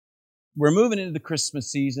we're moving into the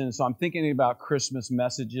Christmas season, so I'm thinking about Christmas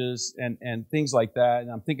messages and things like that.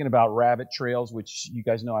 And I'm thinking about rabbit trails, which you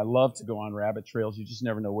guys know I love to go on rabbit trails. You just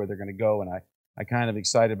never know where they're going to go, and I kind of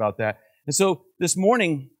excited about that. And so this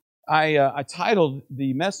morning, I titled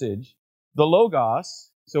the message, The Logos.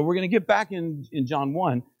 So we're going to get back in John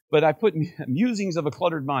 1, but I put Musings of a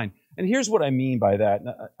Cluttered Mind. And here's what I mean by that.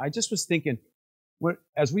 I just was thinking,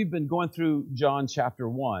 as we've been going through John chapter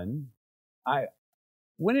 1,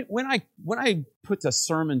 when I put a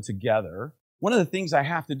sermon together, one of the things I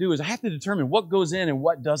have to do is I have to determine what goes in and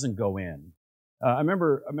what doesn't go in. I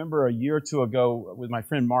remember a year or two ago with my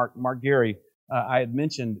friend Mark Gary, I had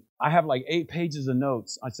mentioned I have like 8 pages of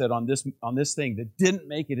notes, I said, on this thing that didn't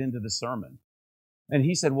make it into the sermon. And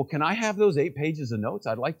he said, well, can I have those 8 pages of notes?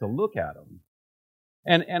 I'd like to look at them.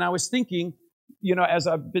 And I was thinking, as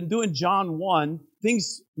I've been doing John 1,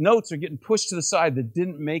 notes are getting pushed to the side that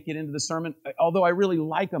didn't make it into the sermon. Although I really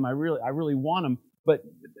like them, I really want them, but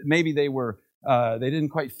maybe they didn't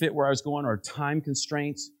quite fit where I was going, or time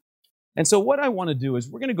constraints. And so what I want to do is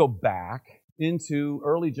we're going to go back into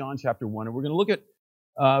early John chapter 1, and we're going to look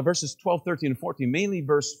at verses 12, 13, and 14, mainly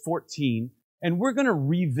verse 14, and we're going to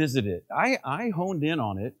revisit it. I honed in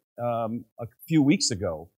on it a few weeks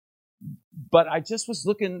ago, but I just was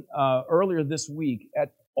looking earlier this week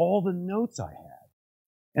at all the notes I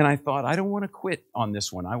had, and I thought, I don't want to quit on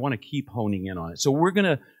this one. I want to keep honing in on it. So we're going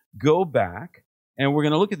to go back, and we're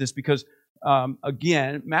going to look at this because,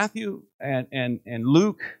 again, Matthew and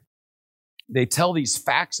Luke, they tell these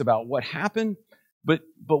facts about what happened, but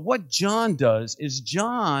what John does is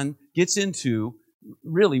John gets into,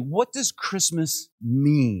 really, what does Christmas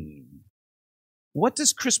mean? What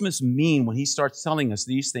does Christmas mean when he starts telling us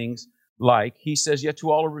these things? Like, he says, yet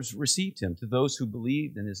to all who received him, to those who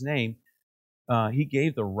believed in his name, he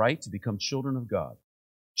gave the right to become children of God.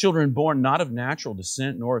 Children born not of natural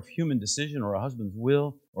descent, nor of human decision, or a husband's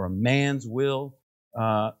will, or a man's will,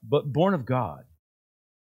 but born of God.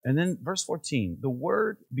 And then verse 14, the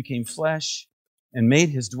Word became flesh and made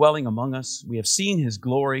his dwelling among us. We have seen his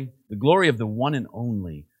glory, the glory of the one and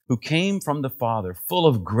only, who came from the Father, full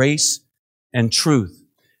of grace and truth.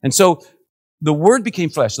 And so the Word became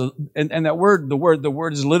flesh, and that word, the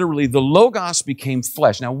word is literally the Logos became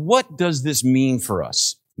flesh. Now, what does this mean for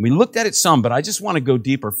us? We looked at it some, but I just want to go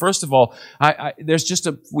deeper. First of all,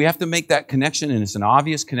 we have to make that connection, and it's an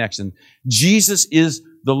obvious connection. Jesus is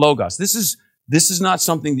the Logos. This is not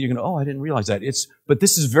something that you're going to, I didn't realize that. But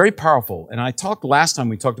this is very powerful. And I talked last time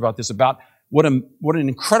we talked about this, about what an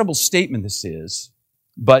incredible statement this is.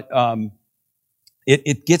 But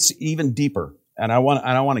it gets even deeper. And I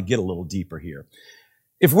want to get a little deeper here.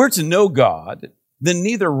 If we're to know God, then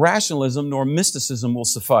neither rationalism nor mysticism will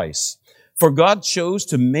suffice. For God chose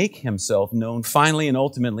to make himself known finally and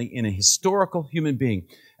ultimately in a historical human being.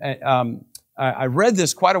 I read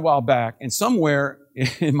this quite a while back, and somewhere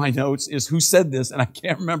in my notes is who said this, and I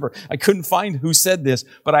can't remember. I couldn't find who said this,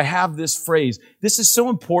 but I have this phrase. This is so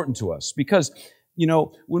important to us because,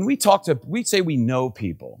 when we say we know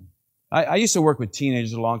people. I used to work with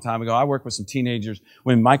teenagers a long time ago. I worked with some teenagers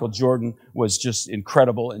when Michael Jordan was just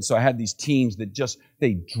incredible, and so I had these teens that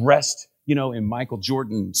they dressed, in Michael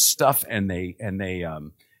Jordan stuff, and they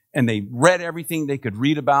read everything they could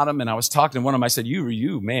read about him. And I was talking to one of them. I said,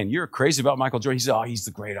 man, you're crazy about Michael Jordan. He said, he's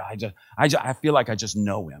the great. I feel like I just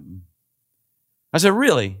know him. I said,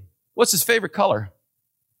 really? What's his favorite color?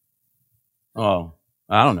 Oh,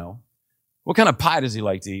 I don't know. What kind of pie does he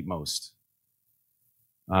like to eat most?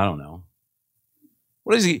 I don't know.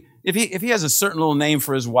 What is he? If he has a certain little name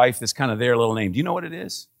for his wife, that's kind of their little name. Do you know what it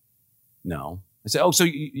is? No. I said, so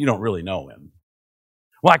you don't really know him.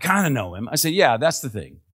 Well, I kind of know him. I said, yeah, that's the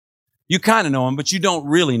thing. You kind of know him, but you don't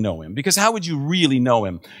really know him. Because how would you really know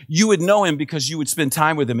him? You would know him because you would spend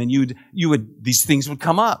time with him, and these things would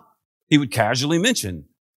come up. He would casually mention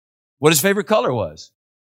what his favorite color was.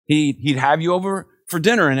 He'd have you over for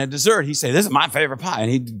dinner, and at dessert, he'd say, this is my favorite pie. And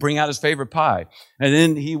he'd bring out his favorite pie. And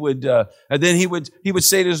then he would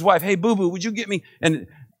say to his wife, hey, boo-boo, would you get me? And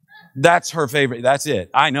that's her favorite. That's it.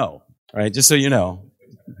 I know, right? Just so you know,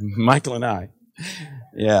 Michael and I.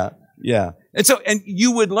 Yeah. And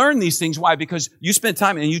you would learn these things. Why? Because you spent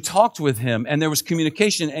time and you talked with him, and there was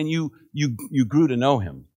communication, and you grew to know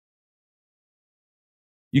him.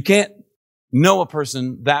 You can't know a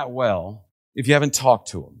person that well if you haven't talked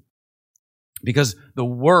to him. Because the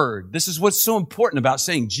Word, this is what's so important about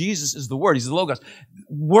saying Jesus is the Word. He's the Logos.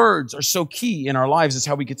 Words are so key in our lives. It's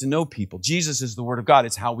how we get to know people. Jesus is the Word of God.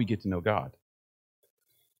 It's how we get to know God.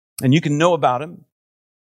 And you can know about him.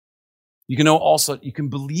 You can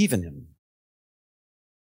believe in him.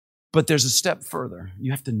 But there's a step further.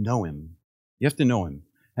 You have to know him. You have to know him.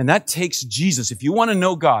 And that takes Jesus. If you want to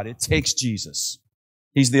know God, it takes Jesus.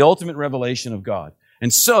 He's the ultimate revelation of God.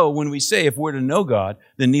 And so when we say if we're to know God,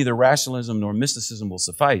 then neither rationalism nor mysticism will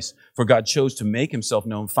suffice, for God chose to make himself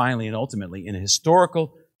known finally and ultimately in a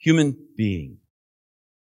historical human being.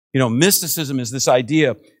 You know, mysticism is this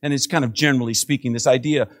idea, and it's kind of generally speaking, this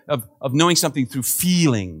idea of knowing something through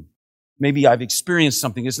feeling. Maybe I've experienced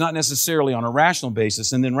something. It's not necessarily on a rational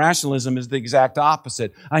basis. And then rationalism is the exact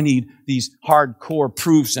opposite. I need these hardcore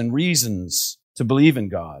proofs and reasons to believe in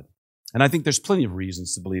God. And I think there's plenty of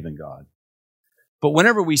reasons to believe in God. But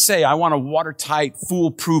whenever we say, I want a watertight,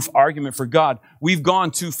 foolproof argument for God, we've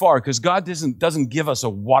gone too far because God doesn't give us a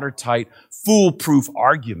watertight, foolproof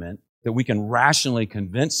argument that we can rationally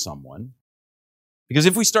convince someone. Because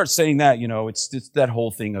if we start saying that, you know, it's that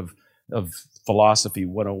whole thing of philosophy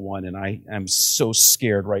 101, and I am so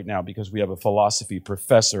scared right now because we have a philosophy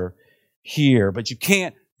professor here, but you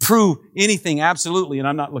can't prove anything absolutely, and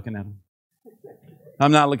I'm not looking at him.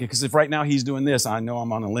 I'm not looking, because if right now he's doing this, I know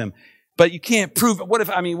I'm on a limb. But you can't prove it.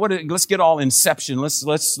 Let's get all Inception.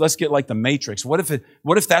 Let's get like the Matrix. What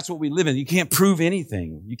if that's what we live in? You can't prove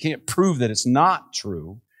anything. You can't prove that it's not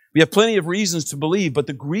true. We have plenty of reasons to believe, but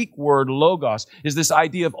the Greek word logos is this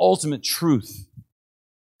idea of ultimate truth.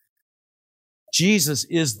 Jesus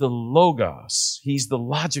is the logos. He's the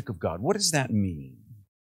logic of God. What does that mean?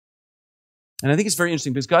 And I think it's very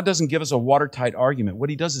interesting because God doesn't give us a watertight argument. What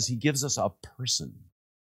he does is he gives us a person.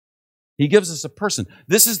 He gives us a person.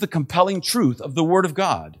 This is the compelling truth of the Word of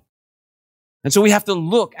God. And so we have to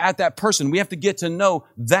look at that person. We have to get to know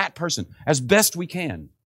that person as best we can.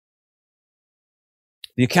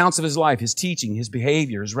 The accounts of his life, his teaching, his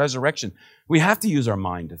behavior, his resurrection. We have to use our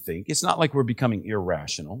mind to think. It's not like we're becoming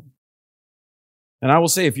irrational. And I will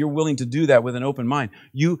say, if you're willing to do that with an open mind,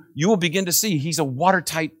 you will begin to see he's a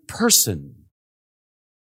watertight person.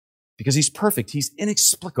 Because he's perfect. He's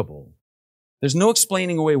inexplicable. There's no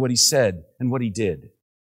explaining away what he said and what he did.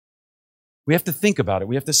 We have to think about it.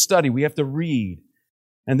 We have to study. We have to read.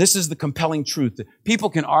 And this is the compelling truth. That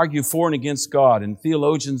people can argue for and against God, and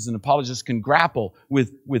theologians and apologists can grapple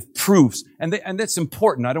with proofs. And that's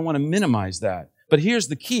important. I don't want to minimize that. But here's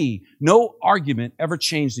the key. No argument ever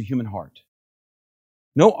changed the human heart.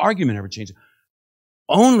 No argument ever changed it.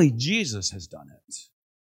 Only Jesus has done it.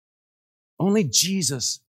 Only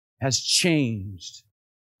Jesus has changed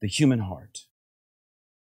the human heart.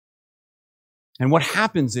 And what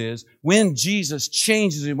happens is, when Jesus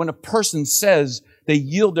changes it, when a person says they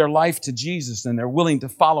yield their life to Jesus and they're willing to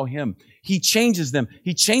follow him, he changes them.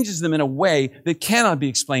 He changes them in a way that cannot be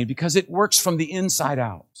explained because it works from the inside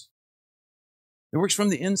out. It works from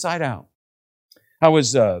the inside out. I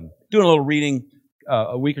was doing a little reading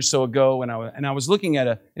a week or so ago, and I was looking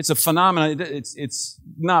at it's a phenomenon. It's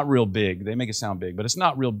not real big. They make it sound big, but it's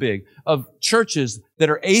not real big, of churches that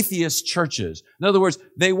are atheist churches. In other words,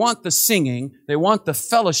 they want the singing, they want the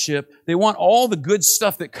fellowship, they want all the good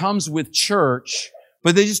stuff that comes with church,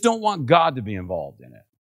 but they just don't want God to be involved in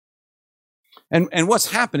it. And what's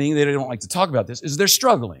happening, they don't like to talk about this, is they're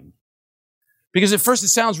struggling. Because at first it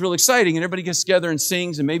sounds real exciting and everybody gets together and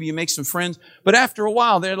sings and maybe you make some friends. But after a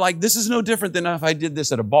while, they're like, this is no different than if I did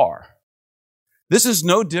this at a bar. This is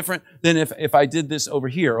no different than if I did this over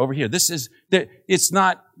here. It's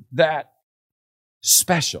not that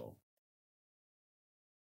special.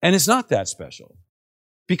 And it's not that special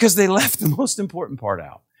because they left the most important part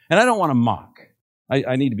out. And I don't want to mock.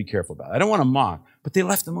 I need to be careful about it. I don't want to mock, but they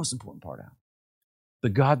left the most important part out. The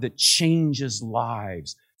God that changes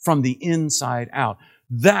lives from the inside out.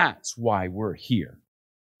 That's why we're here.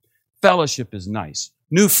 Fellowship is nice.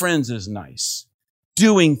 New friends is nice.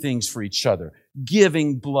 Doing things for each other.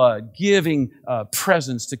 Giving blood. Giving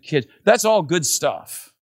presents to kids. That's all good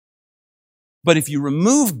stuff. But if you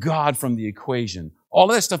remove God from the equation, all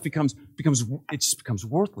of that stuff becomes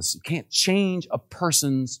worthless. You can't change a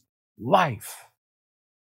person's life.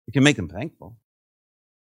 You can make them thankful.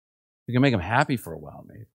 You can make them happy for a while,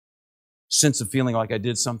 maybe. Sense of feeling like I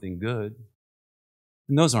did something good.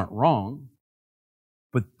 And those aren't wrong,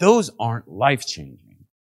 but those aren't life-changing.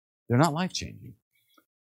 They're not life-changing.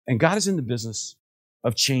 And God is in the business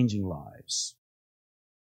of changing lives.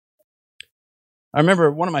 I remember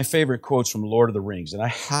one of my favorite quotes from Lord of the Rings, and I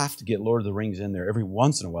have to get Lord of the Rings in there every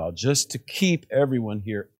once in a while just to keep everyone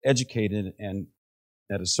here educated and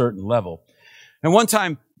at a certain level. And one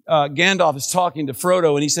time, Gandalf is talking to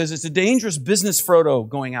Frodo, and he says, it's a dangerous business, Frodo,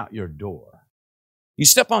 going out your door. You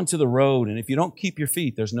step onto the road, and if you don't keep your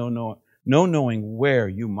feet, there's no knowing where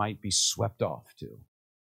you might be swept off to.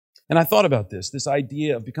 And I thought about this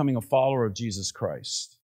idea of becoming a follower of Jesus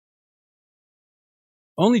Christ.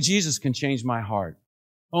 Only Jesus can change my heart.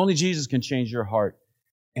 Only Jesus can change your heart.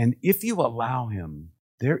 And if you allow him,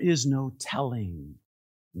 there is no telling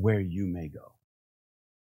where you may go.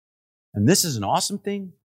 And this is an awesome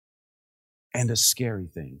thing and a scary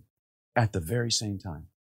thing at the very same time.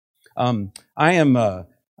 I am a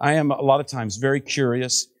lot of times very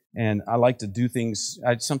curious, and I like to do things.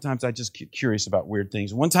 Sometimes I just get curious about weird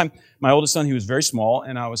things. One time, my oldest son, he was very small,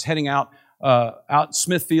 and I was heading out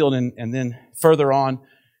Smithfield and then further on,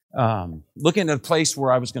 looking at a place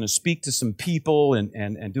where I was going to speak to some people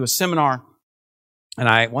and do a seminar. And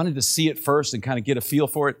I wanted to see it first and kind of get a feel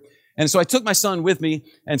for it. And so I took my son with me,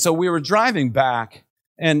 and so we were driving back,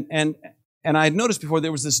 and I had noticed before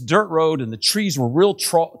there was this dirt road, and the trees were real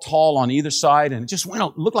tall on either side, and it just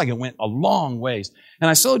looked like it went a long ways. And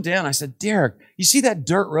I slowed down. I said, Derek, you see that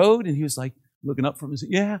dirt road? And he was like looking up from his,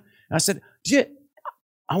 yeah. And I said,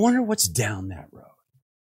 I wonder what's down that road.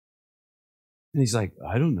 And he's like,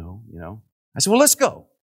 I don't know, I said, well, let's go.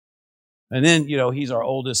 And then, he's our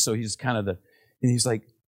oldest, so he's kind of and he's like,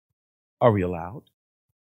 are we allowed?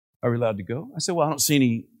 Are we allowed to go? I said, well, I don't see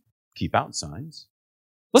any keep out signs.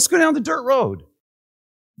 Let's go down the dirt road.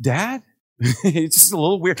 Dad? It's just a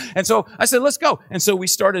little weird. And so I said, let's go. And so we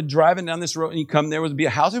started driving down this road, and you come, there would be a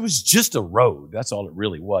house. It was just a road. That's all it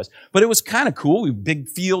really was. But it was kind of cool. We had a big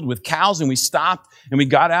field with cows, and we stopped, and we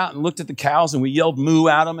got out and looked at the cows, and we yelled moo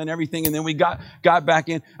at them and everything. And then we got back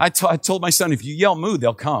in. I told my son, if you yell moo,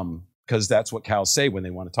 they'll come, because that's what cows say when they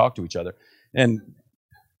want to talk to each other. And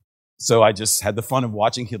so I just had the fun of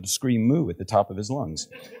watching him scream moo at the top of his lungs.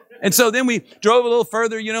 And so then we drove a little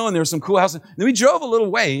further, and there were some cool houses. Then we drove a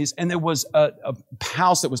little ways, and there was a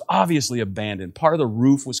house that was obviously abandoned. Part of the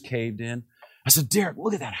roof was caved in. I said, Derek,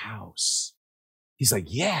 look at that house. He's like,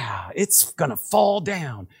 yeah, it's going to fall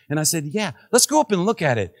down. And I said, yeah, let's go up and look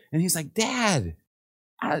at it. And he's like, Dad,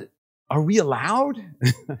 are we allowed?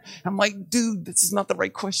 I'm like, dude, this is not the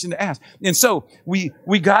right question to ask. And so we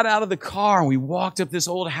got out of the car, and we walked up this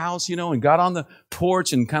old house, and got on the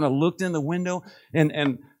porch and kind of looked in the window.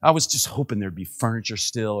 And I was just hoping there'd be furniture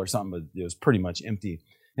still or something, but it was pretty much empty.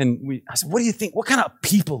 And I said, what do you think? What kind of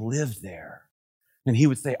people live there? And he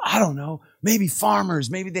would say, I don't know, maybe farmers.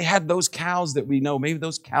 Maybe they had those cows that we know. Maybe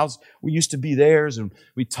those cows used to be theirs. And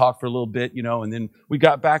we talked for a little bit, and then we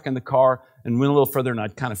got back in the car and went a little further, and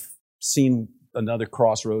I'd kind of seen another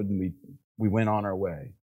crossroad, and we went on our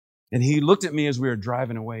way. And he looked at me as we were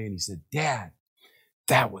driving away, and he said, Dad,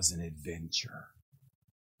 that was an adventure.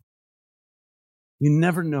 You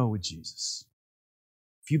never know with Jesus.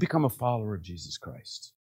 If you become a follower of Jesus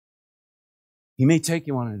Christ, He may take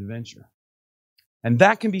you on an adventure. And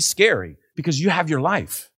that can be scary because you have your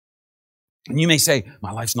life. And you may say,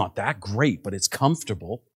 my life's not that great, but it's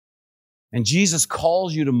comfortable. And Jesus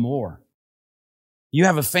calls you to more. You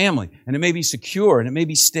have a family, and it may be secure, and it may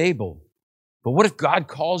be stable. But what if God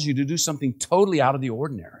calls you to do something totally out of the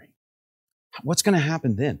ordinary? What's going to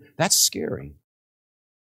happen then? That's scary.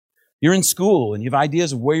 You're in school, and you have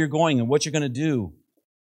ideas of where you're going and what you're going to do.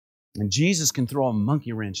 And Jesus can throw a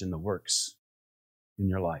monkey wrench in the works in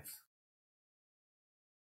your life.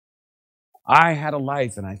 I had a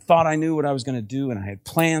life, and I thought I knew what I was going to do, and I had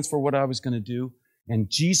plans for what I was going to do, and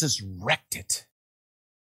Jesus wrecked it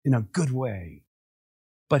in a good way.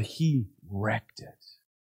 But He wrecked it.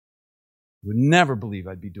 I would never believe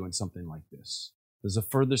I'd be doing something like this. It was the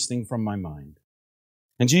furthest thing from my mind.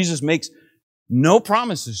 And Jesus makes no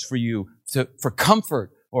promises for you for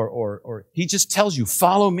comfort, or He just tells you,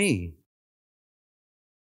 follow me.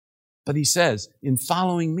 But He says, in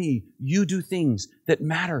following me, you do things that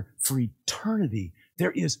matter for eternity.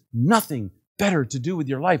 There is nothing better to do with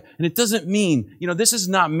your life. And it doesn't mean, this is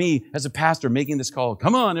not me as a pastor making this call.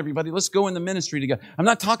 Come on, everybody, let's go in the ministry together. I'm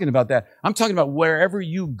not talking about that. I'm talking about wherever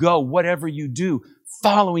you go, whatever you do,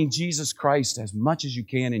 following Jesus Christ as much as you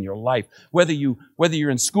can in your life. Whether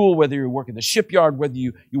you're in school, whether you work in the shipyard, whether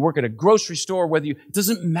you work at a grocery store, it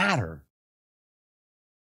doesn't matter.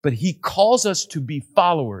 But He calls us to be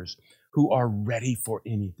followers who are ready for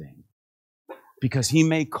anything. Because He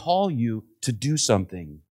may call you to do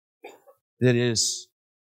something that is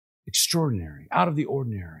extraordinary, out of the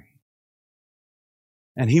ordinary.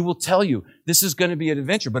 And He will tell you, this is going to be an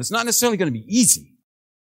adventure, but it's not necessarily going to be easy.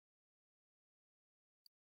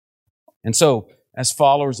 And so, as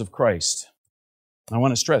followers of Christ, I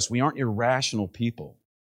want to stress, we aren't irrational people.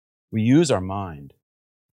 We use our mind.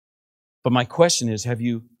 But my question is, have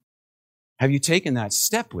you taken that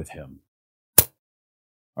step with Him?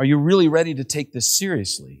 Are you really ready to take this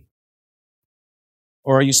seriously?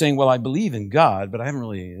 Or are you saying, well, I believe in God, but I haven't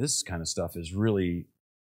really, this kind of stuff is really,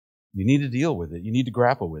 you need to deal with it. You need to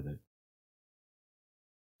grapple with it.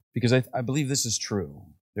 Because I believe this is true.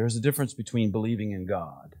 There is a difference between believing in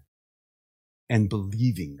God and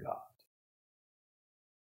believing God.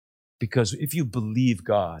 Because if you believe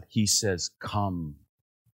God, He says, come,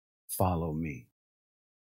 follow me.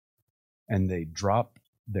 And they dropped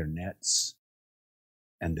their nets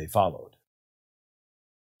and they followed.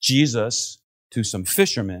 Jesus, to some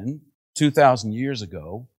fishermen 2,000 years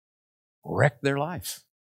ago, wrecked their life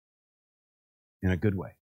in a good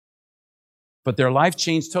way. But their life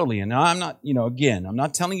changed totally. And now I'm not, I'm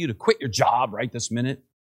not telling you to quit your job right this minute,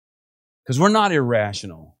 because we're not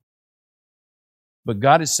irrational. But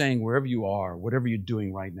God is saying, wherever you are, whatever you're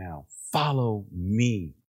doing right now, follow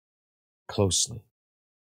me closely.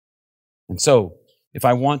 And so, if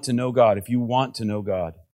I want to know God, if you want to know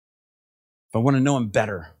God, if I want to know Him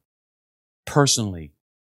better, personally,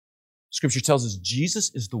 Scripture tells us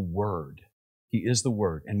Jesus is the Word. He is the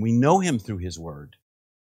Word. And we know Him through His Word.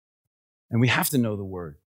 And we have to know the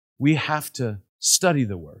Word. We have to study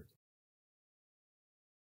the Word.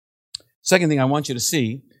 Second thing I want you to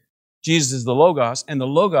see, Jesus is the Logos, and the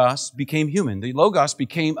Logos became human. The Logos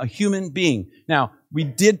became a human being. Now, we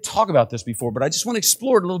did talk about this before, but I just want to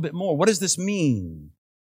explore it a little bit more. What does this mean?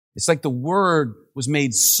 It's like the Word was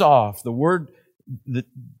made soft. The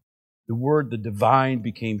divine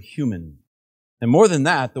became human. And more than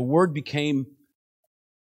that, the Word became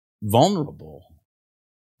vulnerable.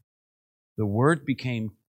 The Word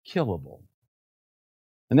became killable.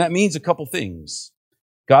 And that means a couple things.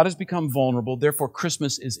 God has become vulnerable, therefore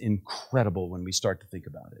Christmas is incredible when we start to think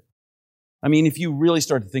about it. I mean, if you really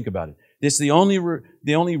start to think about it, it's the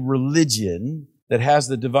only religion that has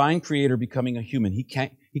the divine creator becoming a human. He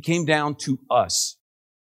came down to us,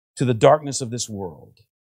 to the darkness of this world.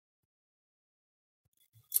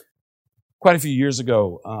 Quite a few years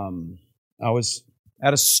ago, I was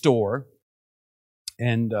at a store,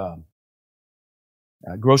 and a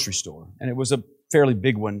grocery store, and it was a fairly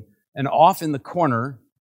big one. And off in the corner,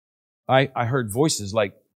 I heard voices,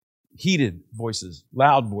 like heated voices,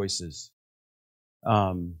 loud voices.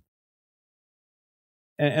 And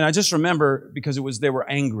I just remember, because they were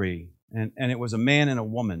angry, and it was a man and a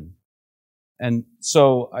woman. And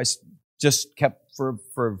so I just kept, for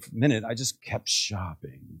a minute, I just kept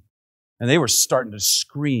shopping. And they were starting to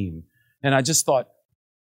scream. And I just thought,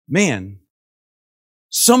 man,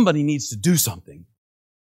 somebody needs to do something.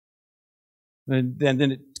 And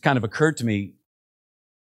then it kind of occurred to me,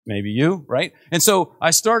 maybe you, right? And so I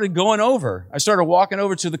started walking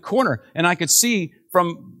over to the corner, and I could see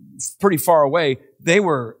from pretty far away, they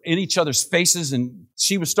were in each other's faces, and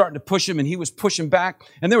she was starting to push him, and he was pushing back,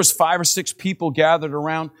 and there was 5 or 6 people gathered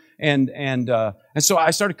around, and so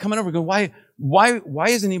I started coming over, going, why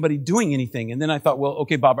isn't anybody doing anything? And then I thought, well,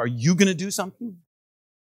 okay, Bob, are you going to do something?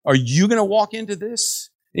 Are you going to walk into this?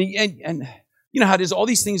 And you know how it is, all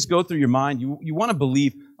these things go through your mind. You want to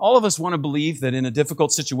believe, all of us want to believe that in a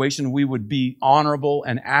difficult situation we would be honorable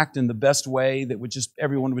and act in the best way that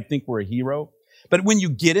everyone would think we're a hero. But when you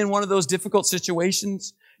get in one of those difficult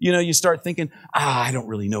situations, you start thinking, I don't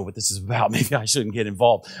really know what this is about. Maybe I shouldn't get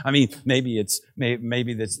involved. I mean, maybe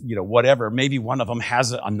that's, whatever. Maybe one of them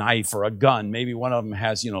has a knife or a gun. Maybe one of them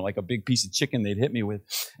has, like a big piece of chicken they'd hit me with.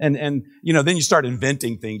 And then you start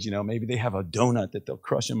inventing things, maybe they have a donut that they'll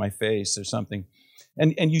crush in my face or something.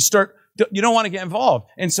 And you don't want to get involved.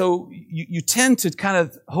 And so you tend to kind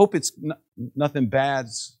of hope nothing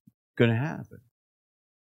bad's going to happen.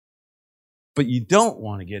 But you don't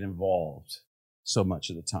want to get involved so much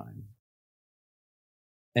of the time.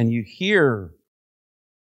 And you hear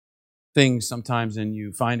things sometimes, and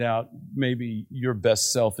you find out maybe your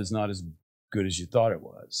best self is not as good as you thought it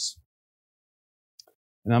was.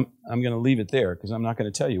 And I'm going to leave it there, because I'm not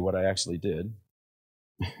going to tell you what I actually did.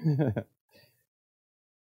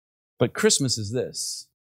 But Christmas is this.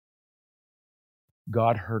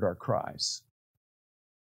 God heard our cries.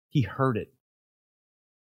 He heard it.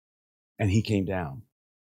 And He came down.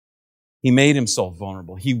 He made Himself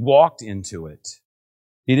vulnerable. He walked into it.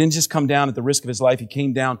 He didn't just come down at the risk of His life. He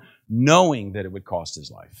came down knowing that it would cost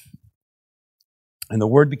His life. And the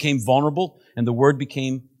Word became vulnerable, and the Word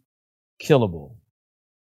became killable,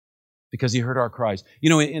 because He heard our cries.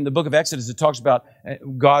 In the book of Exodus, it talks about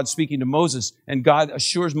God speaking to Moses, and God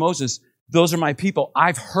assures Moses, those are my people.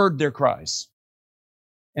 I've heard their cries,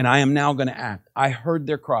 and I am now going to act. I heard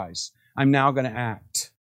their cries. I'm now going to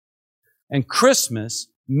act. And Christmas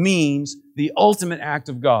means the ultimate act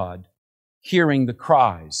of God, hearing the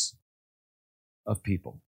cries of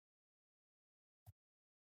people.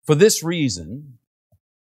 For this reason,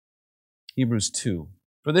 Hebrews 2,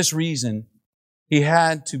 for this reason, He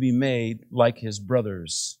had to be made like His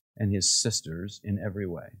brothers and His sisters in every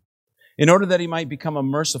way, in order that He might become a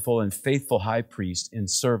merciful and faithful high priest in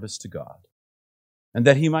service to God, and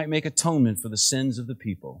that he might make atonement for the sins of the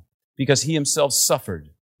people. Because he himself suffered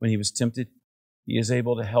when he was tempted, he is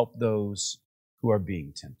able to help those who are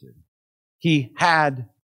being tempted. He had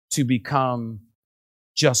to become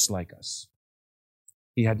just like us.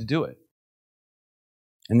 He had to do it.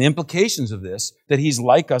 And the implications of this, that he's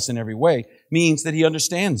like us in every way, means that he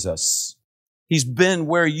understands us. He's been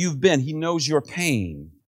where you've been. He knows your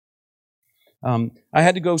pain. I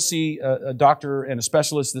had to go see a doctor and a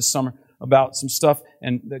specialist this summer about some stuff,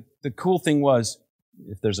 and the cool thing was,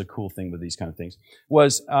 if there's a cool thing with these kind of things,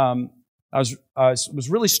 was I was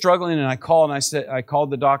really struggling, and I called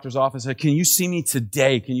the doctor's office. I said, "Can you see me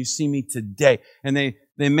today? Can you see me today?" And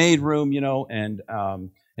they made room,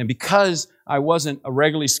 and because I wasn't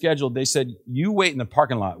regularly scheduled, they said, "You wait in the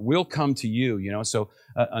parking lot. We'll come to you." So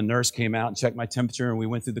a nurse came out and checked my temperature, and we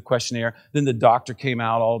went through the questionnaire. Then the doctor came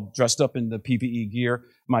out all dressed up in the PPE gear,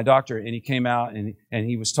 my doctor, and he came out and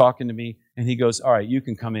he was talking to me, and he goes, "All right, you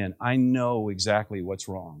can come in. I know exactly what's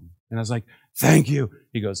wrong." And I was like, "Thank you."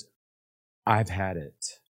 He goes, "I've had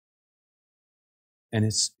it. And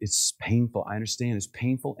it's painful. I understand it's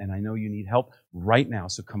painful, and I know you need help right now,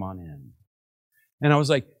 so come on in." And I was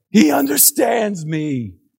like, he understands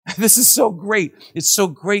me. This is so great. It's so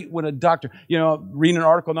great when a doctor, reading an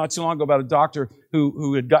article not too long ago about a doctor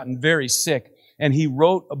who had gotten very sick, and he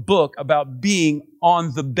wrote a book about being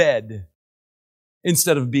on the bed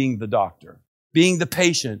instead of being the doctor, being the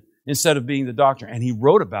patient instead of being the doctor. And he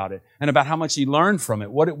wrote about it and about how much he learned from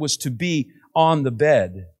it, what it was to be on the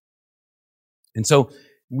bed. And so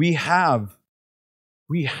we have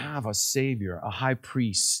a Savior, a high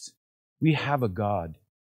priest. We have a God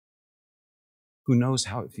who knows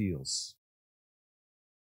how it feels.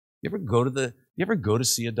 You ever go to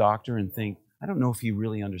see a doctor and think, I don't know if he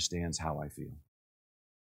really understands how I feel.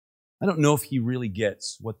 I don't know if he really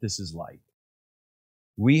gets what this is like.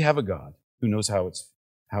 We have a God who knows how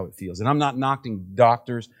it feels. And I'm not knocking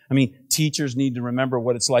doctors. Teachers need to remember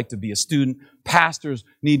what it's like to be a student. Pastors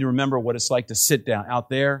need to remember what it's like to sit down out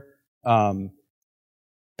there.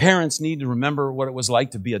 Parents need to remember what it was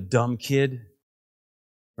like to be a dumb kid,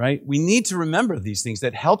 right? We need to remember these things.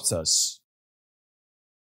 That helps us.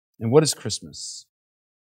 And what is Christmas?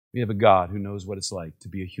 We have a God who knows what it's like to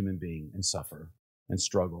be a human being and suffer and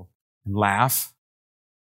struggle and laugh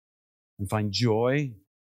and find joy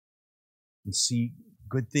and see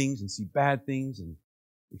good things and see bad things and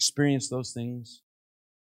experience those things.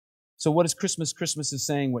 So what is Christmas? Christmas is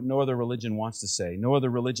saying what no other religion wants to say, no other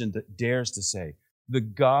religion dares to say. The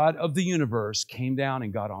God of the universe came down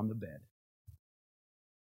and got on the bed.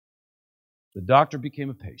 The doctor became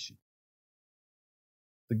a patient.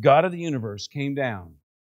 The God of the universe came down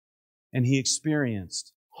and he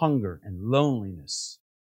experienced hunger and loneliness,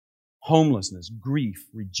 homelessness, grief,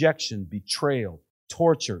 rejection, betrayal,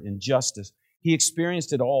 torture, injustice. He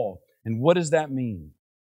experienced it all. And what does that mean?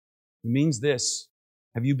 It means this.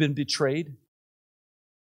 Have you been betrayed?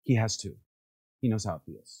 He has too. He knows how it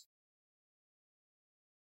feels.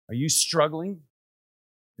 Are you struggling?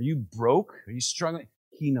 Are you broke? Are you struggling?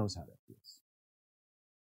 He knows how that feels.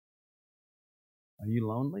 Are you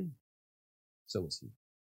lonely? So is he.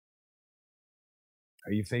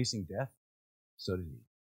 Are you facing death? So did he.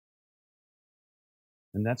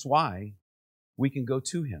 And that's why we can go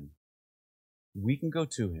to him. We can go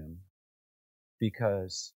to him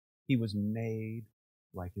because he was made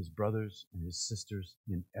like his brothers and his sisters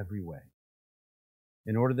in every way,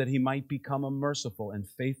 in order that he might become a merciful and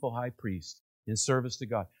faithful high priest in service to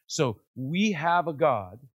God. So we have a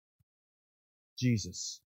God,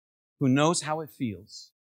 Jesus, who knows how it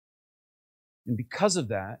feels. And because of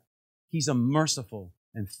that, he's a merciful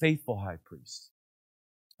and faithful high priest.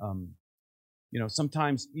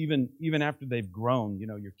 Sometimes even after they've grown,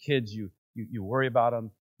 your kids, you worry about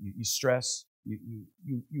them, you stress, you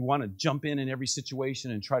want to jump in every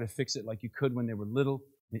situation and try to fix it like you could when they were little,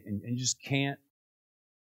 and you just can't.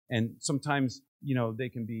 And sometimes,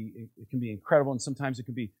 it can be incredible, and sometimes it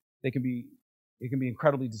can be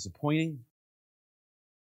incredibly disappointing.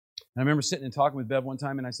 And I remember sitting and talking with Bev one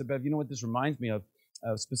time, and I said, "Bev, you know what this reminds me of?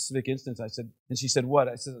 A specific instance." I said, and she said, "What?"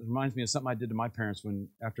 I said, "It reminds me of something I did to my parents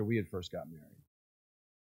after we had first got married."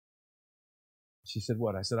 She said,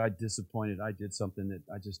 "What?" I said, I did something that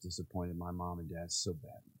I just disappointed my mom and dad so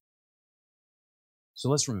badly. So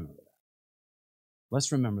let's remember that.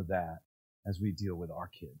 Let's remember that as we deal with our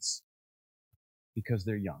kids, because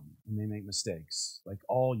they're young and they make mistakes like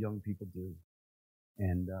all young people do.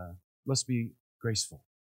 And let's be graceful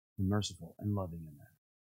and merciful and loving in that.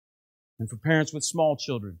 And for parents with small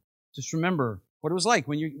children, just remember what it was like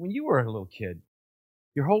when you were a little kid.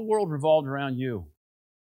 Your whole world revolved around you.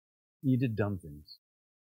 You did dumb things.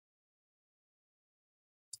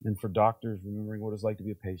 And for doctors, remembering what it's like to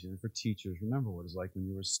be a patient. And for teachers, remember what it's like when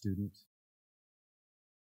you were a student.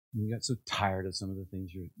 And you got so tired of some of the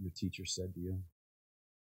things your teacher said to you.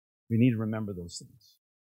 We need to remember those things.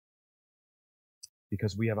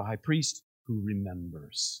 Because we have a high priest who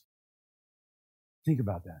remembers. Think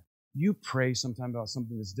about that. You pray sometime about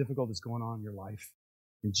something that's difficult that's going on in your life.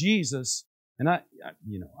 And Jesus, and I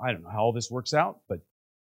don't know how all this works out, but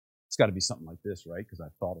it's got to be something like this, right? Because I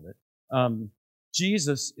thought of it.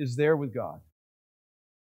 Jesus is there with God.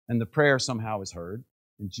 And the prayer somehow is heard.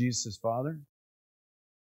 And Jesus says, Father,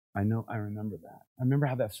 I remember that. I remember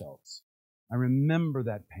how that felt. I remember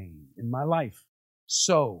that pain in my life.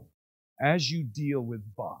 So, as you deal with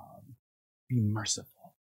Bob, be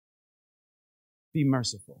merciful. Be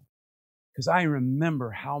merciful. Because I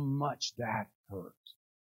remember how much that hurt.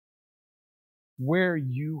 Where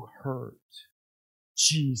you hurt,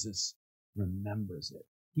 Jesus remembers it.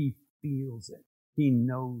 He feels it. He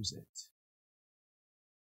knows it.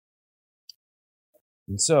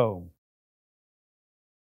 And so,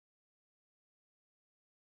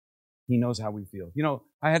 He knows how we feel. You know,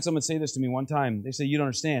 I had someone say this to me one time. They say, you don't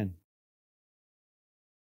understand.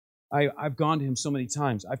 I've gone to Him so many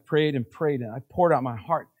times. I've prayed and I poured out my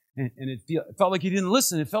heart. And it felt like He didn't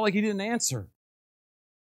listen. It felt like He didn't answer.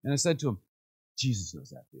 And I said to him, Jesus knows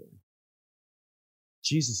that feeling.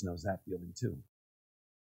 Jesus knows that feeling too.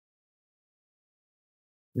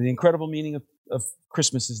 The incredible meaning of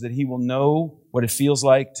Christmas is that He will know what it feels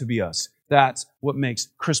like to be us. That's what makes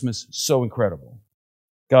Christmas so incredible.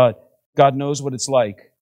 God knows what it's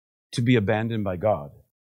like to be abandoned by God.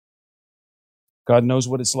 God knows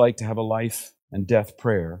what it's like to have a life and death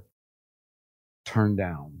prayer turned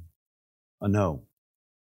down, a no.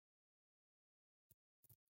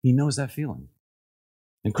 He knows that feeling.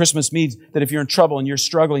 And Christmas means that if you're in trouble and you're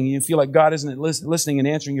struggling and you feel like God isn't listening and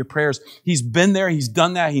answering your prayers, He's been there, He's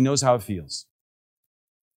done that, He knows how it feels.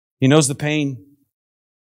 He knows the pain.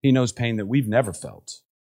 He knows pain that we've never felt.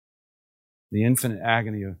 The infinite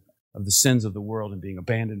agony of the sins of the world and being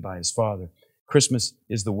abandoned by His Father. Christmas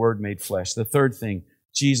is the Word made flesh. The third thing,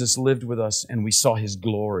 Jesus lived with us and we saw His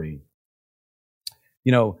glory.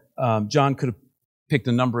 You know, John could have picked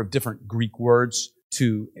a number of different Greek words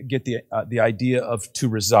to get the idea of to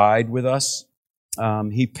reside with us.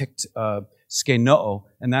 He picked skenoo,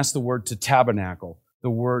 and that's the word to tabernacle, the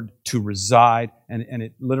word to reside, and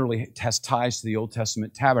it literally has ties to the Old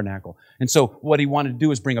Testament tabernacle. And so what he wanted to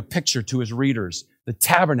do is bring a picture to his readers. The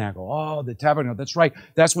tabernacle. Oh, the tabernacle. That's right.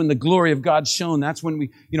 That's when the glory of God shone. That's when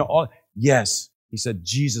we, yes, he said,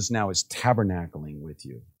 Jesus now is tabernacling with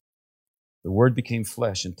you. The Word became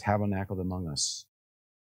flesh and tabernacled among us.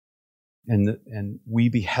 And we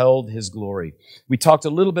beheld His glory. We talked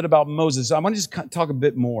a little bit about Moses. I want to just talk a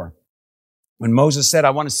bit more. When Moses said,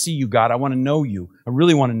 I want to see you, God. I want to know you. I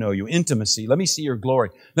really want to know you. Intimacy. Let me see your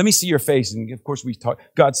glory. Let me see your face. And of course,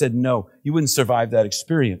 God said, no, you wouldn't survive that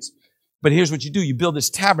experience. But here's what you do. You build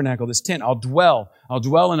this tabernacle, this tent. I'll dwell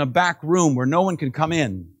in a back room where no one can come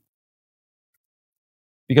in.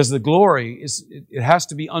 Because the glory it has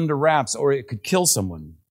to be under wraps or it could kill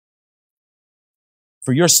someone.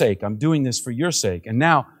 For your sake, I'm doing this for your sake. And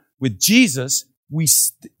now, with Jesus,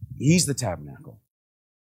 He's the tabernacle.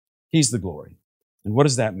 He's the glory. And what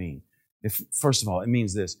does that mean? First of all, it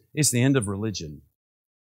means this. It's the end of religion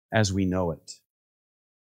as we know it.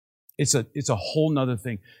 It's a whole nother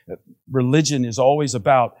thing. Religion is always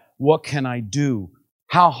about, what can I do?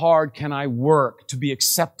 How hard can I work to be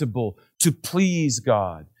acceptable, to please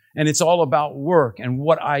God? And it's all about work and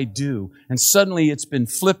what I do. And suddenly it's been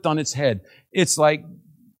flipped on its head. It's like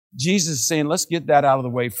Jesus is saying, let's get that out of the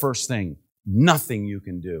way first thing. Nothing you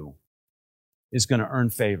can do is going to earn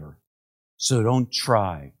favor. So don't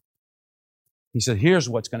try. He said, here's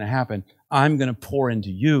what's going to happen. I'm going to pour into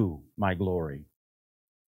you my glory.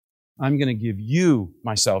 I'm going to give you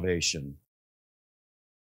my salvation.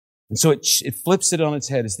 And so it flips it on its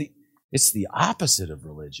head. It's the opposite of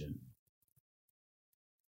religion.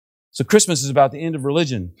 So Christmas is about the end of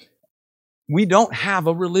religion. We don't have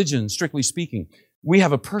a religion, strictly speaking. We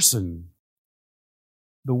have a person,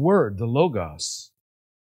 the Word, the Logos.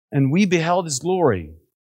 And we beheld His glory.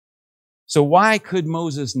 So why could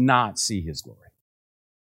Moses not see His glory?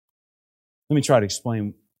 Let me try to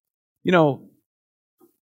explain.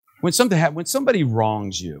 When somebody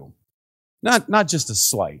wrongs you, not just a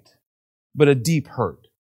slight, but a deep hurt,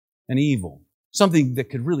 an evil, something that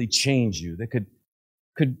could really change you, that could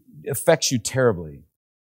affect you terribly,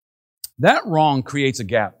 that wrong creates a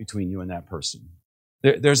gap between you and that person.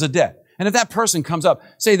 There's a debt. And if that person comes up,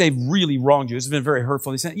 say they've really wronged you, it's been very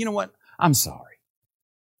hurtful, they say, you know what? I'm sorry.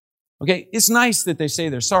 Okay, it's nice that they say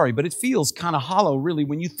they're sorry, but it feels kind of hollow, really,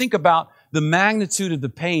 when you think about the magnitude of the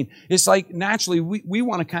pain. It's like naturally we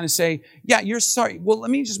want to kind of say, yeah, you're sorry. Well, let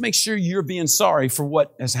me just make sure you're being sorry for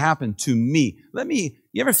what has happened to me.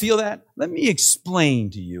 You ever feel that? Let me explain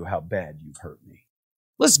to you how bad you've hurt me.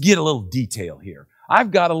 Let's get a little detail here.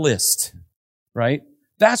 I've got a list, right?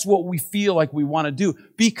 That's what we feel like we want to do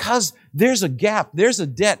because there's a gap, there's a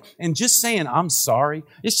debt. And just saying, I'm sorry,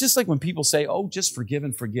 it's just like when people say, oh, just forgive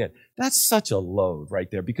and forget. That's such a load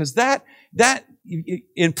right there because that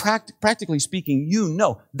practically speaking,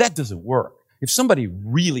 that doesn't work. If somebody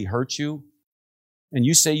really hurts you and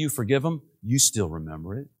you say you forgive them, you still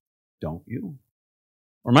remember it, don't you?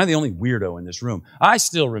 Or am I the only weirdo in this room? I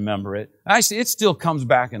still remember it. It still comes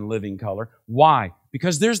back in living color. Why?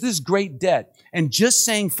 Because there's this great debt. And just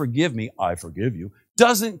saying, forgive me, I forgive you,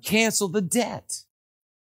 doesn't cancel the debt.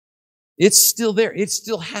 It's still there. It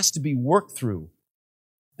still has to be worked through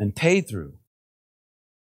and paid through.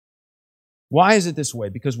 Why is it this way?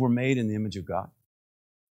 Because we're made in the image of God.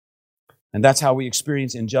 And that's how we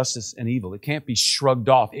experience injustice and evil. It can't be shrugged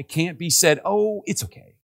off. It can't be said, oh, it's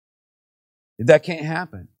okay. That can't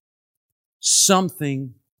happen.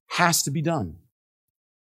 Something has to be done.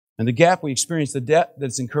 And the gap we experience, the debt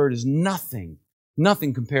that's incurred is nothing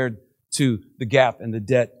compared to the gap and the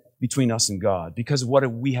debt between us and God because of what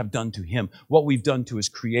we have done to Him, what we've done to His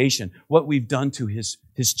creation, what we've done to His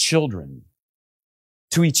children,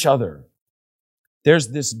 to each other. There's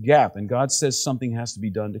this gap, and God says something has to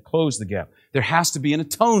be done to close the gap. There has to be an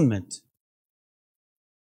atonement.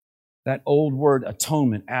 That old word,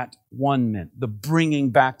 atonement, at one meant the bringing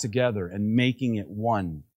back together and making it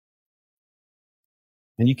one.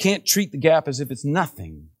 And you can't treat the gap as if it's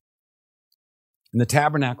nothing. And the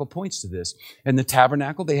tabernacle points to this. And the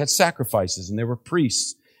tabernacle, they had sacrifices and there were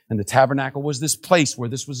priests. And the tabernacle was this place where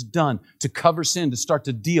this was done to cover sin, to start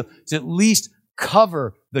to deal, to at least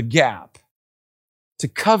cover the gap, to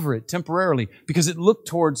cover it temporarily, because it looked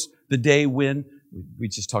towards the day when, we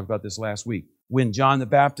just talked about this last week, when John the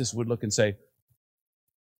Baptist would look and say,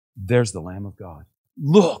 there's the Lamb of God.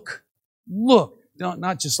 Look.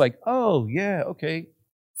 Not just like, oh, yeah, okay,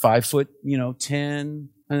 5 foot, 10.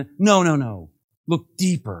 No. Look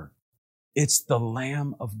deeper. It's the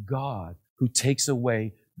Lamb of God who takes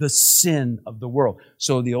away the sin of the world.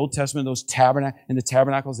 So the Old Testament, those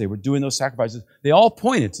tabernacles, they were doing those sacrifices. They all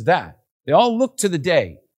pointed to that. They all looked to the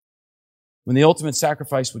day when the ultimate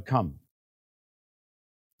sacrifice would come.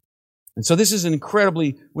 And so this is an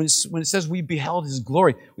incredibly, when it says we beheld His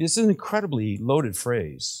glory, this is an incredibly loaded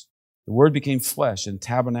phrase. The Word became flesh and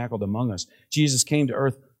tabernacled among us. Jesus came to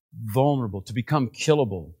earth vulnerable, to become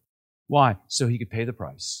killable. Why? So He could pay the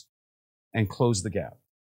price and close the gap.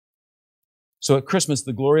 So at Christmas,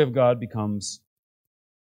 the glory of God becomes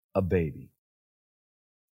a baby.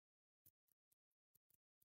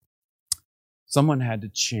 Someone had to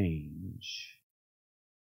change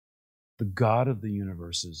the God of the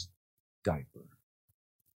universe's diaper.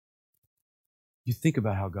 You think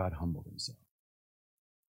about how God humbled Himself.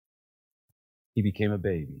 He became a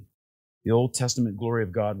baby. The Old Testament glory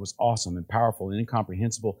of God was awesome and powerful and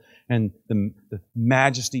incomprehensible, and the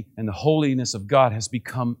majesty and the holiness of God has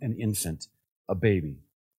become an infant, a baby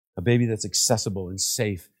that's accessible and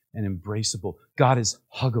safe and embraceable. God is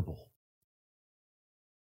huggable.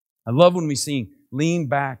 I love when we sing, lean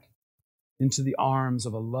back into the arms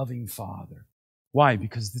of a loving Father. Why?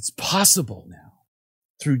 Because it's possible now.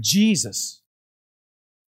 Through Jesus,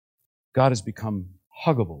 God has become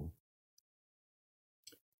huggable.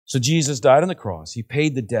 So Jesus died on the cross. He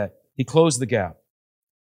paid the debt. He closed the gap.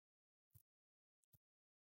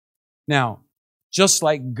 Now, just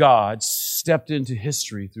like God stepped into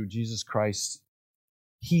history through Jesus Christ,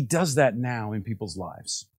 He does that now in people's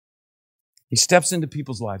lives. He steps into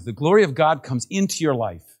people's lives. The glory of God comes into your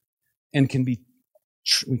life and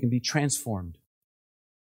we can be transformed.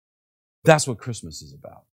 That's what Christmas is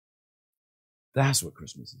about. That's what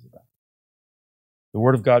Christmas is about. The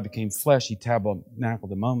Word of God became flesh. He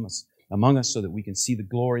tabernacled among us so that we can see the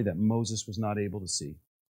glory that Moses was not able to see.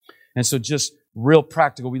 And so just real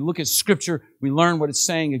practical. We look at Scripture. We learn what it's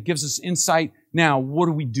saying. It gives us insight. Now, what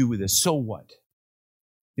do we do with this? So what?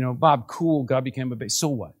 Bob, cool, God became a baby. So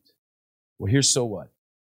what? Well, here's so what.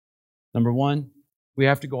 Number one, we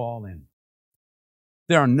have to go all in.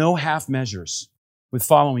 There are no half measures with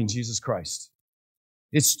following Jesus Christ.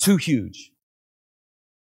 It's too huge.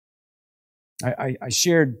 I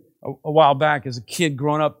shared a while back as a kid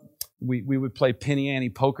growing up, we would play penny ante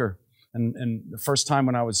poker. And the first time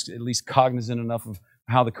when I was at least cognizant enough of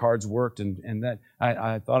how the cards worked, and that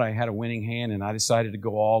I thought I had a winning hand, and I decided to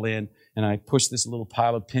go all in, and I pushed this little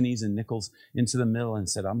pile of pennies and nickels into the middle and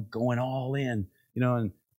said, I'm going all in,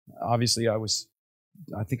 and obviously I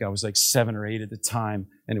think I was like 7 or 8 at the time,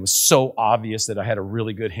 and it was so obvious that I had a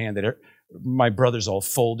really good hand that my brothers all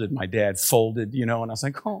folded, my dad folded, and I was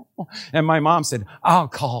like, oh. And my mom said, I'll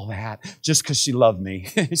call that, just because she loved me.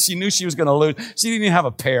 She knew she was going to lose. She didn't even have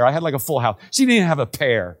a pair. I had like a full house. She didn't even have a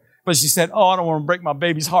pair. But she said, I don't want to break my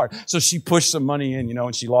baby's heart. So she pushed some money in,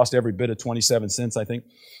 and she lost every bit of 27 cents, I think.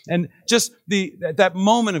 And just that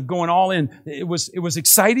moment of going all in, it was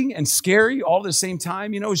exciting and scary all at the same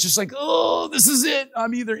time. It was just like, oh, this is it.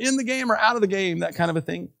 I'm either in the game or out of the game, that kind of a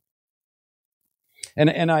thing.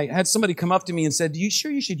 And I had somebody come up to me and said, you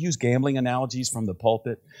sure you should use gambling analogies from the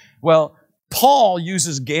pulpit? Well, Paul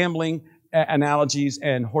uses gambling analogies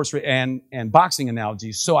and and boxing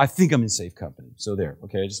analogies, so I think I'm in safe company. So there,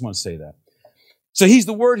 okay, I just want to say that. So he's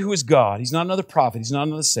the Word who is God. He's not another prophet. He's not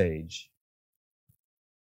another sage.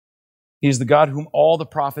 He is the God whom all the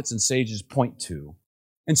prophets and sages point to.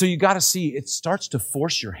 And so you got to see, it starts to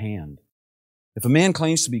force your hand. If a man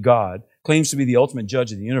claims to be God, claims to be the ultimate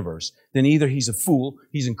judge of the universe, then either he's a fool,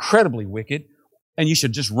 he's incredibly wicked, and you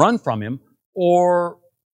should just run from him, or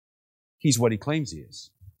he's what he claims he is.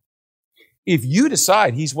 If you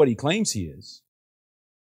decide he's what he claims he is,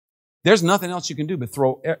 there's nothing else you can do but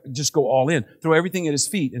just go all in, throw everything at his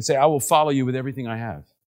feet and say, I will follow you with everything I have.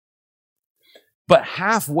 But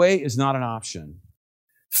halfway is not an option.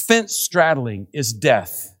 Fence straddling is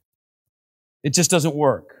death. It just doesn't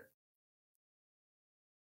work.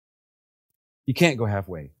 You can't go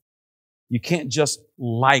halfway. You can't just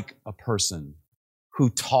like a person who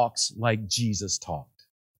talks like Jesus talked.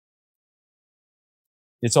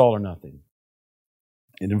 It's all or nothing.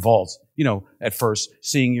 It involves, at first,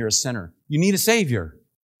 seeing you're a sinner. You need a Savior.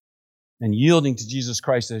 And yielding to Jesus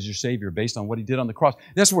Christ as your Savior based on what He did on the cross.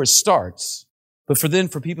 That's where it starts. But for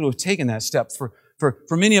people who have taken that step, for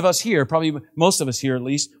many of us here, probably most of us here at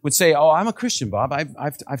least, would say, oh, I'm a Christian, Bob.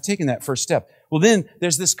 I've taken that first step. Well, then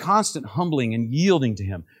there's this constant humbling and yielding to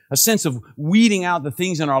Him. A sense of weeding out the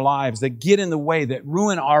things in our lives that get in the way, that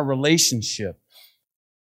ruin our relationship,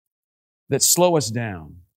 that slow us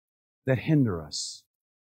down, that hinder us.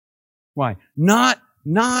 Why? Not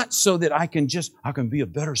so that I can be a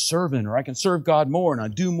better servant or I can serve God more and I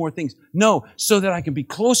do more things. No, so that I can be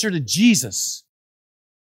closer to Jesus.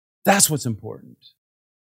 That's what's important.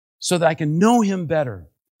 So that I can know Him better.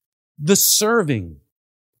 The serving,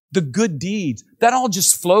 the good deeds, that all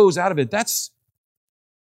just flows out of it.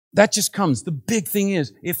 That just comes. The big thing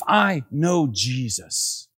is, if I know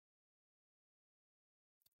Jesus.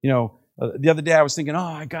 The other day I was thinking,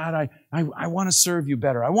 oh, God, I want to serve you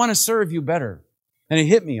better. I want to serve you better. And it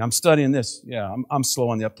hit me. I'm studying this. Yeah, I'm slow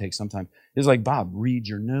on the uptake sometimes. It's like, Bob, read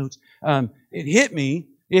your notes. It hit me.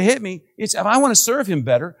 It's, if I want to serve Him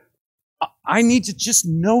better, I need to just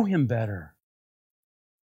know Him better.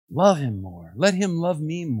 Love Him more. Let Him love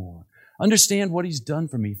me more. Understand what He's done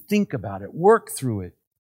for me. Think about it. Work through it.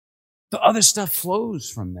 The other stuff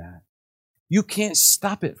flows from that. You can't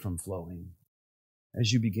stop it from flowing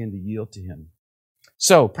as you begin to yield to Him.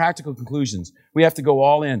 So, practical conclusions. We have to go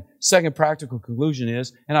all in. Second practical conclusion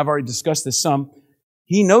is, and I've already discussed this some,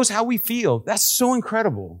 He knows how we feel. That's so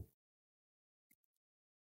incredible.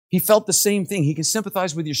 He felt the same thing. He can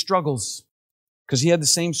sympathize with your struggles because He had the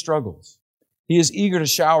same struggles. He is eager to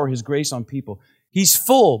shower His grace on people. He's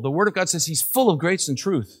full. The Word of God says He's full of grace and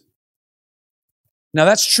truth. Now,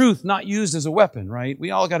 that's truth not used as a weapon, right?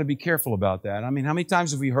 We all got to be careful about that. I mean, how many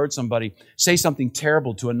times have we heard somebody say something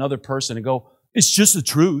terrible to another person and go, it's just the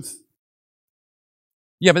truth?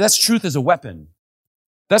 Yeah, but that's truth as a weapon.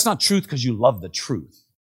 That's not truth because you love the truth.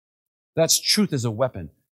 That's truth as a weapon.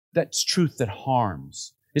 That's truth that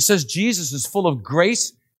harms. It says Jesus is full of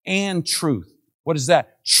grace and truth. What is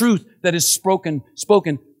that? Truth that is spoken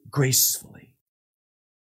gracefully.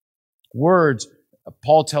 Words,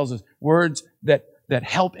 Paul tells us, words that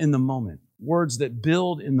help in the moment. Words that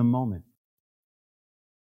build in the moment.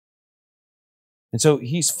 And so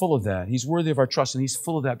He's full of that. He's worthy of our trust, and He's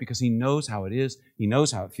full of that because He knows how it is. He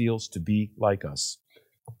knows how it feels to be like us.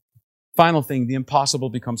 Final thing, the impossible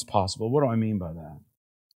becomes possible. What do I mean by that?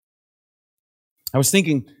 I was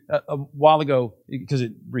thinking a while ago, because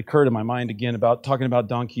it recurred in my mind again, about talking about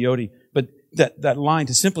Don Quixote, but that line,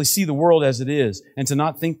 to simply see the world as it is and to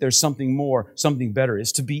not think there's something more, something better,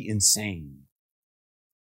 is to be insane.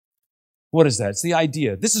 What is that? It's the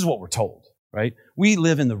idea. This is what we're told, right? We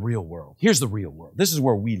live in the real world. Here's the real world. This is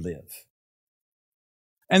where we live.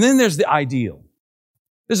 And then there's the ideal.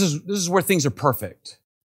 This is where things are perfect,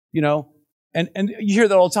 and you hear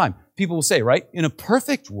that all the time. people will say, right? In a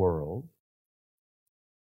perfect world,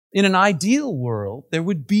 in an ideal world, there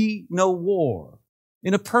would be no war.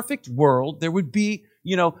 In a perfect world, there would be,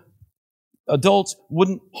 adults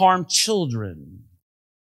wouldn't harm children.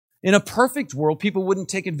 In a perfect world, people wouldn't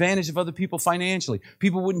take advantage of other people financially.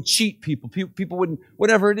 People wouldn't cheat people. People wouldn't,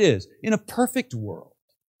 whatever it is. In a perfect world.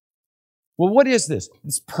 Well, what is this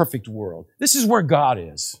perfect world? This is where God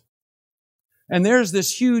is. And there's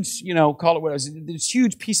this huge, call it what it is, this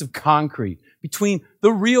huge piece of concrete between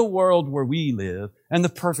the real world where we live and the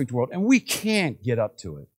perfect world. And we can't get up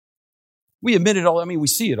to it. We admit it all. We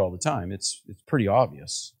see it all the time. It's pretty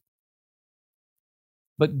obvious.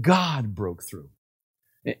 But God broke through.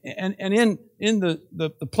 And in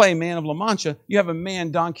the play Man of La Mancha, you have a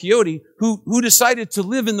man, Don Quixote, who decided to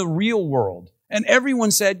live in the real world. And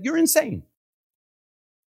everyone said, "You're insane.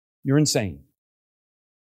 You're insane."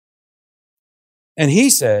 And he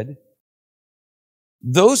said,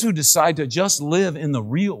 those who decide to just live in the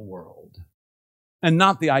real world and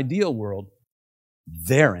not the ideal world,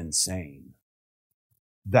 they're insane.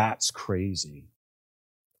 That's crazy.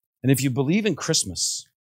 And if you believe in Christmas,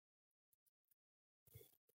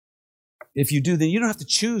 if you do, then you don't have to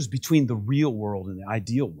choose between the real world and the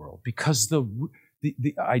ideal world, because the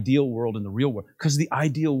ideal world and the real world, because the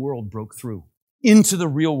ideal world broke through into the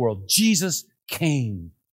real world. Jesus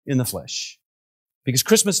came in the flesh. Because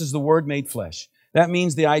Christmas is the Word made flesh. That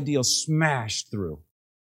means the ideal smashed through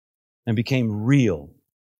and became real.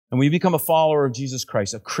 And when you become a follower of Jesus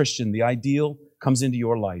Christ, a Christian, the ideal comes into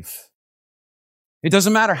your life. It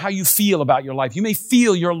doesn't matter how you feel about your life. You may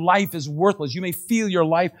feel your life is worthless. You may feel your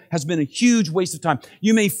life has been a huge waste of time.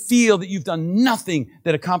 You may feel that you've done nothing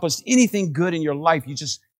that accomplished anything good in your life. You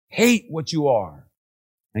just hate what you are.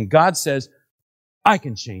 And God says, I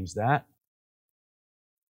can change that.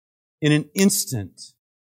 In an instant,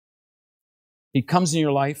 He comes in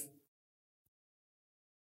your life,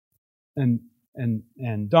 and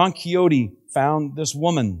Don Quixote found this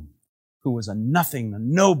woman who was a nothing, a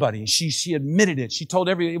nobody. She admitted it. She told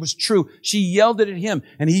everybody it was true. She yelled it at him,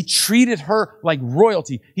 and he treated her like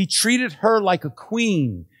royalty. He treated her like a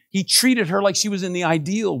queen. He treated her like she was in the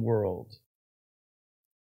ideal world.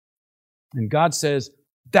 And God says,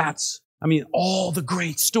 all the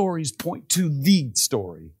great stories point to the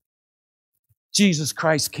story. Jesus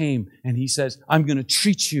Christ came and He says, I'm going to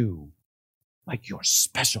treat you like you're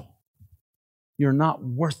special. You're not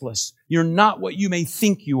worthless. You're not what you may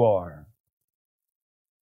think you are.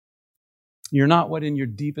 You're not what in your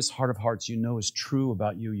deepest heart of hearts you know is true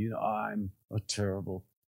about you. You know, I'm a terrible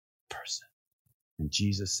person. And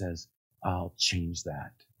Jesus says, I'll change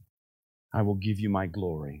that. I will give you my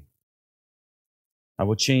glory. I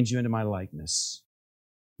will change you into my likeness.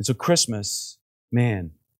 And so Christmas,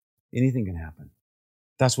 man, anything can happen.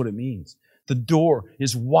 That's what it means. The door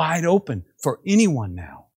is wide open for anyone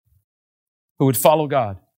now who would follow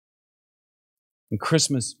God. And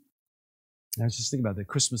Christmas, I was just thinking about that.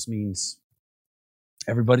 Christmas means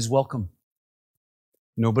everybody's welcome.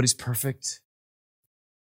 Nobody's perfect.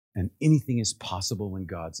 And anything is possible when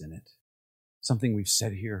God's in it. Something we've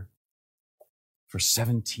said here for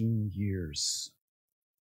 17 years.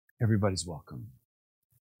 Everybody's welcome.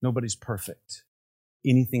 Nobody's perfect.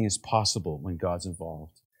 Anything is possible when God's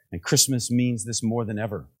involved. And Christmas means this more than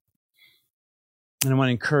ever. And I want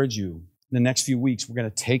to encourage you, in the next few weeks, we're going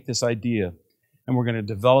to take this idea and we're going to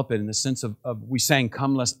develop it in the sense of we sang,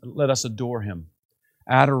 come, let us adore Him.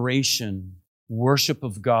 Adoration, worship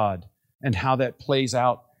of God, and how that plays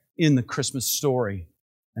out in the Christmas story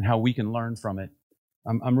and how we can learn from it.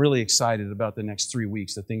 I'm really excited about the next 3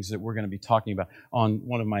 weeks, the things that we're going to be talking about on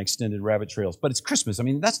one of my extended rabbit trails. But it's Christmas.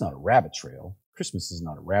 That's not a rabbit trail. Christmas is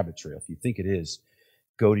not a rabbit trail. If you think it is,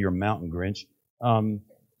 go to your mountain, Grinch.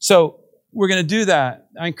 So we're going to do that.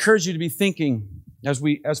 I encourage you to be thinking as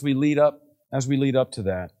we lead up to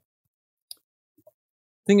that.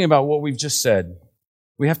 Thinking about what we've just said.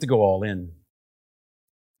 We have to go all in.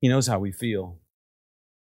 He knows how we feel.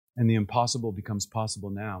 And the impossible becomes possible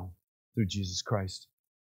now through Jesus Christ.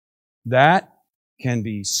 That can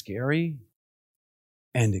be scary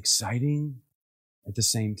and exciting at the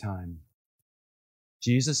same time.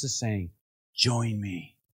 Jesus is saying, join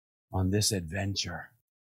me on this adventure.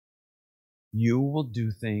 You will do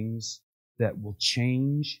things that will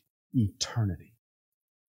change eternity.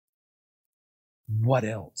 What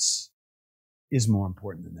else is more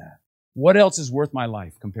important than that? What else is worth my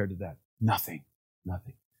life compared to that? Nothing.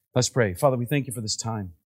 Nothing. Let's pray. Father, we thank you for this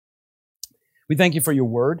time. We thank you for your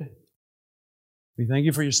word. We thank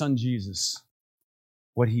you for your Son, Jesus,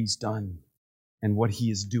 what He's done and what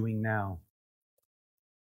He is doing now.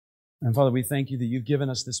 And Father, we thank you that you've given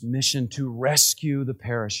us this mission to rescue the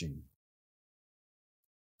perishing.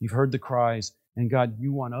 You've heard the cries, and God,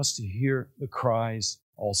 you want us to hear the cries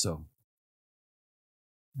also.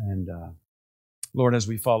 And Lord, as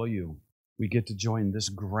we follow you, we get to join this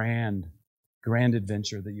grand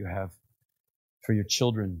adventure that you have for your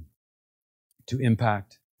children to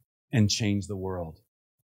impact and change the world.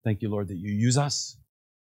 Thank you, Lord, that you use us.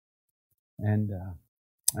 And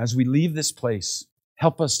as we leave this place,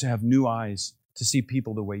 help us to have new eyes to see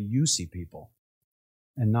people the way you see people,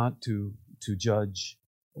 and not to judge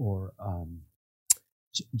or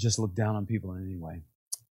just look down on people in any way.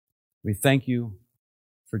 We thank you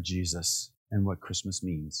for Jesus and what Christmas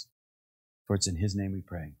means. For it's in His name we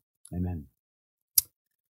pray. Amen.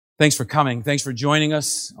 Thanks for coming. Thanks for joining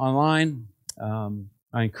us online.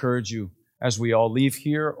 I encourage you, as we all leave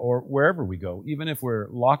here or wherever we go, even if we're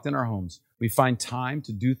locked in our homes, we find time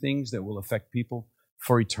to do things that will affect people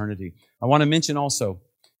for eternity. I want to mention also,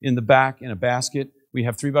 in the back, in a basket, we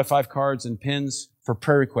have 3x5 cards and pins for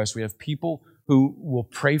prayer requests. We have people who will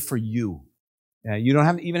pray for you. You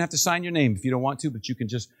don't even have to sign your name if you don't want to, but you can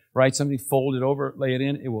just write something, fold it over, lay it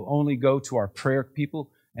in. It will only go to our prayer people,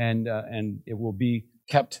 and it will be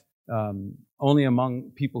kept only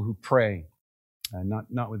among people who pray,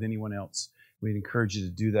 not with anyone else. We'd encourage you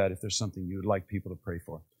to do that if there's something you would like people to pray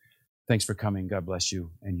for. Thanks for coming. God bless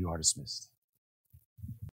you, and you are dismissed.